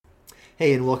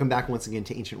Hey, and welcome back once again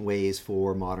to Ancient Ways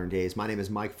for Modern Days. My name is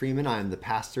Mike Freeman. I am the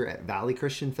pastor at Valley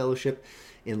Christian Fellowship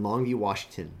in Longview,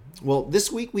 Washington. Well,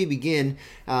 this week we begin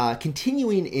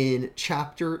continuing in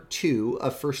chapter 2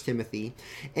 of 1 Timothy.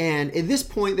 And at this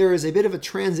point, there is a bit of a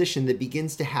transition that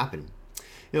begins to happen.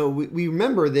 We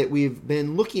remember that we've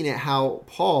been looking at how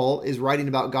Paul is writing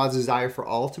about God's desire for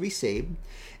all to be saved.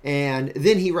 And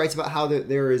then he writes about how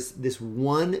there is this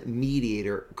one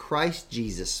mediator, Christ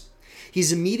Jesus.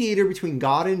 He's a mediator between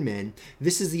God and men.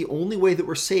 This is the only way that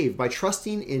we're saved, by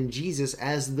trusting in Jesus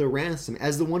as the ransom,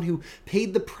 as the one who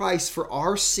paid the price for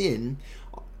our sin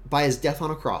by his death on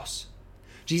a cross.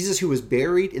 Jesus, who was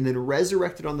buried and then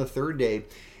resurrected on the third day,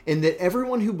 and that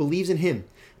everyone who believes in him,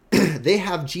 they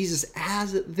have Jesus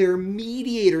as their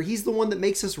mediator. He's the one that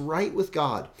makes us right with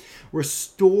God,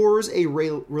 restores a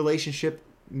relationship,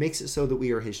 makes it so that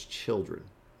we are his children.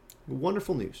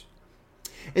 Wonderful news.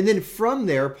 And then from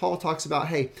there, Paul talks about,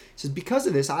 he says, because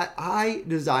of this, I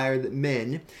desire that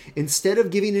men, instead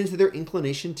of giving into their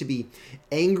inclination to be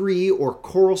angry or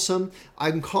quarrelsome,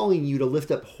 I'm calling you to lift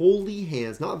up holy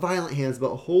hands, not violent hands,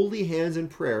 but holy hands in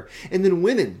prayer. And then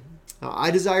women,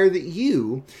 I desire that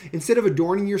you, instead of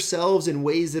adorning yourselves in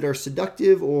ways that are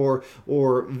seductive or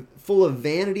full of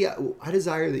vanity, I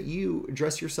desire that you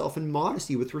dress yourself in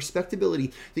modesty with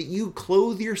respectability, that you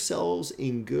clothe yourselves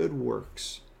in good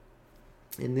works.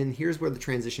 And then here's where the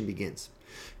transition begins.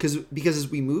 Because as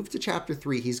we move to chapter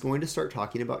 3, he's going to start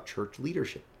talking about church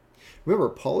leadership. Remember,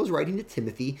 Paul is writing to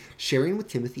Timothy, sharing with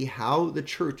Timothy how the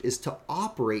church is to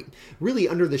operate really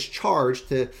under this charge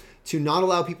to not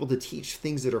allow people to teach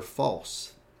things that are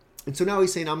false. And so now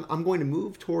he's saying, I'm going to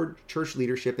move toward church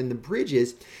leadership. And the bridge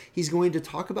is, he's going to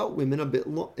talk about women a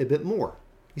bit more.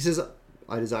 He says,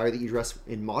 I desire that you dress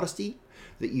in modesty,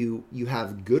 that you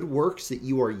have good works, that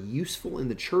you are useful in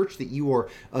the church, that you are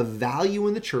of value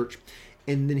in the church.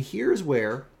 And then here's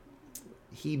where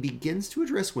he begins to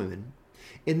address women.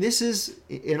 And this is,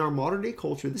 in our modern day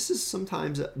culture, this is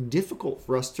sometimes difficult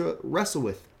for us to wrestle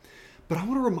with. But I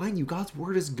want to remind you, God's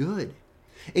word is good.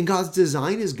 And God's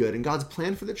design is good. And God's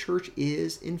plan for the church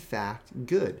is, in fact,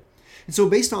 good. And so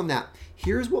based on that,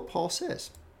 here's what Paul says.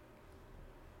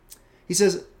 He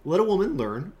says, let a woman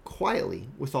learn quietly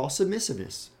with all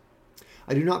submissiveness.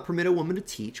 I do not permit a woman to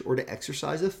teach or to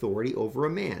exercise authority over a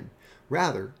man.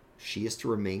 Rather, she is to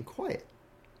remain quiet.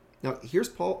 Now, here's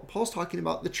Paul's talking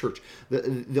about the church,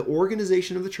 the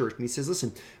organization of the church. And he says,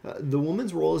 listen, the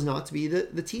woman's role is not to be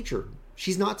the teacher.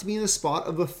 She's not to be in the spot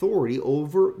of authority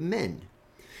over men.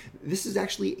 This is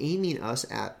actually aiming us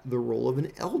at the role of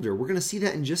an elder. We're going to see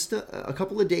that in just a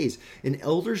couple of days. An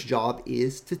elder's job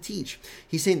is to teach.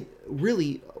 He's saying,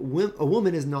 really, a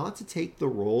woman is not to take the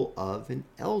role of an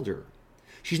elder.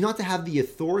 She's not to have the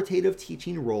authoritative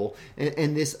teaching role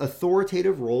and this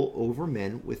authoritative role over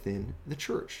men within the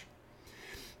church.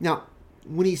 Now,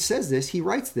 when he says this, he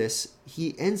writes this,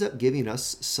 he ends up giving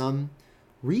us some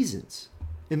reasons.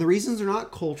 And the reasons are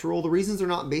not cultural. The reasons are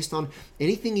not based on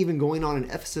anything even going on in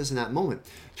Ephesus in that moment.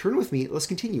 Turn with me. Let's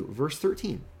continue. Verse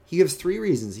 13. He gives 3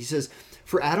 reasons. He says,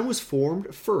 for Adam was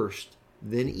formed first,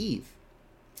 then Eve.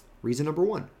 Reason number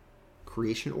 1,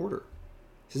 creation order.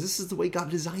 He says this is the way God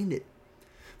designed it.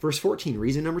 Verse 14,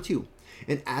 reason number 2.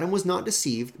 And Adam was not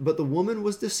deceived, but the woman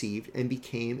was deceived and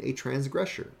became a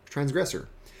transgressor.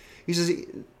 He says,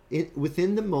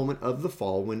 within the moment of the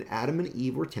fall, when Adam and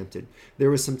Eve were tempted, there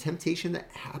was some temptation that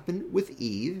happened with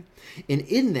Eve. And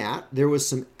in that, there was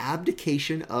some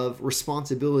abdication of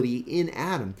responsibility in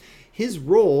Adam. His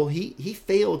role, he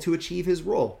failed to achieve his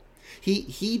role.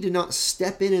 He did not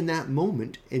step in that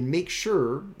moment and make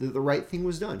sure that the right thing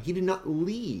was done. He did not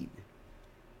lead.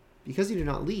 Because he did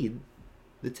not lead,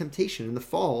 the temptation and the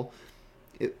fall,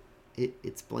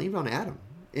 it's blamed on Adam.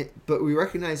 But we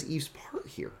recognize Eve's part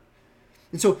here.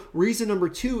 And so reason number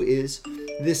 2 is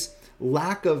this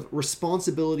lack of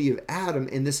responsibility of Adam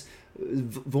and this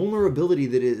vulnerability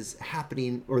that is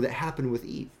happening, or that happened with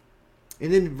Eve.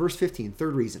 And then verse 15,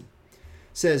 third reason,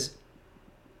 says,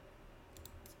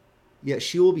 yet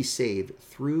she will be saved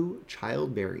through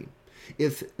childbearing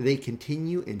if they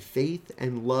continue in faith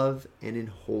and love and in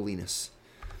holiness.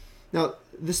 Now,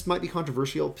 this might be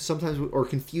controversial sometimes, or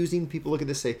confusing. People look at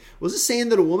this and say, well, is this saying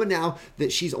that a woman now,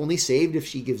 that she's only saved if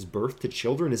she gives birth to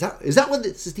children? Is that what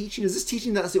this is teaching? Is this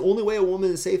teaching that's the only way a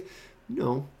woman is saved?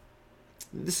 No.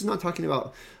 This is not talking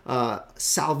about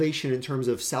salvation in terms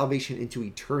of salvation into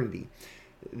eternity.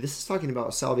 This is talking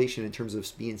about salvation in terms of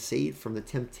being saved from the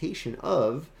temptation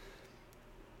of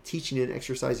teaching and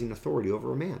exercising authority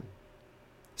over a man.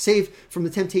 Saved from the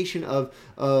temptation of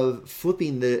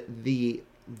flipping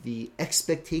the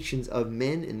expectations of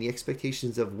men and the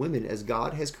expectations of women as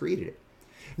God has created it.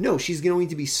 No, she's going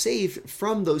to be saved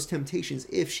from those temptations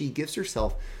if she gives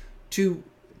herself to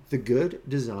the good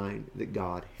design that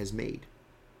God has made.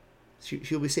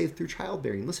 She'll be saved through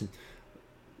childbearing. Listen,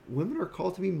 women are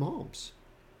called to be moms.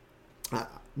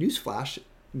 Newsflash,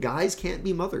 guys can't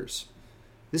be mothers.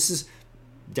 This is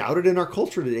doubted in our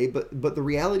culture today, but the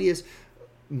reality is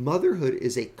motherhood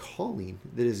is a calling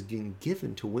that is being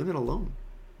given to women alone,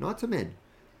 not to men.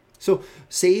 So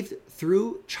saved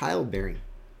through childbearing,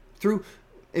 through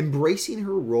embracing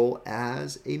her role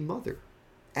as a mother,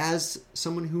 as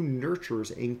someone who nurtures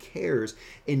and cares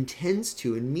and tends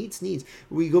to and meets needs.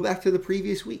 We go back to the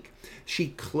previous week. She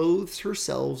clothes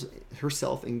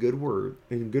herself in good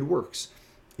works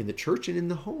in the church and in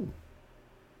the home.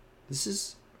 This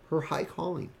is her high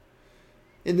calling.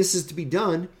 And this is to be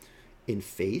done in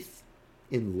faith,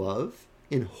 in love,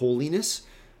 in holiness,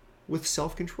 with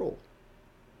self-control.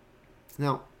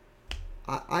 Now,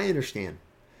 I understand.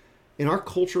 In our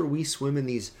culture, we swim in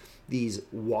these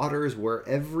waters where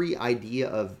every idea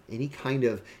of any kind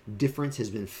of difference has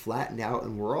been flattened out,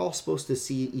 and we're all supposed to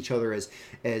see each other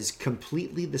as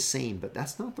completely the same, but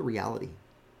that's not the reality.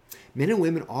 Men and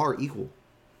women are equal.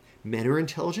 Men are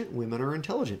intelligent, women are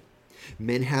intelligent.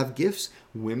 Men have gifts,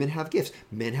 women have gifts.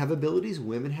 Men have abilities,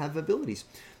 women have abilities.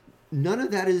 None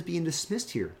of that is being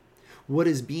dismissed here. What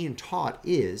is being taught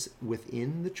is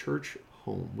within the church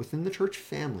home, within the church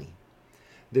family,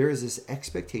 there is this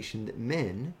expectation that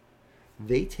men,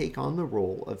 they take on the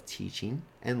role of teaching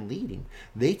and leading.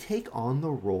 They take on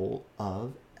the role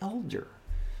of elder.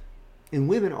 And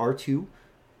women are to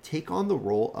take on the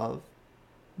role of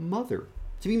mother,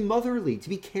 to be motherly, to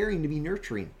be caring, to be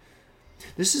nurturing.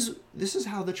 This is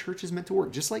how the church is meant to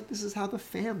work, just like this is how the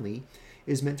family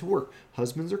is meant to work.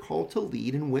 Husbands are called to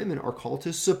lead and women are called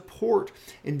to support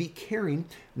and be caring,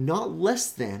 not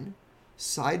less than,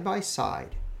 side by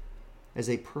side, as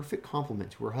a perfect complement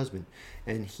to her husband,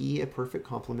 and he a perfect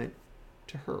complement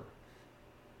to her.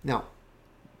 Now,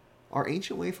 our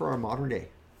ancient way for our modern day,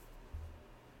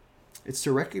 it's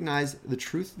to recognize the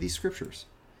truth of these scriptures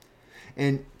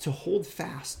and to hold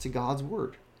fast to God's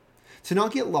word. To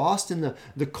not get lost in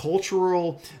the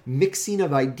cultural mixing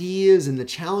of ideas and the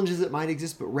challenges that might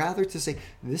exist, but rather to say,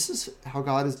 this is how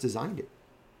God has designed it.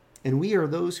 And we are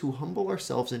those who humble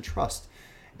ourselves and trust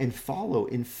and follow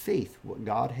in faith what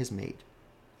God has made.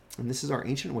 And this is our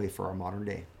ancient way for our modern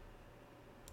day.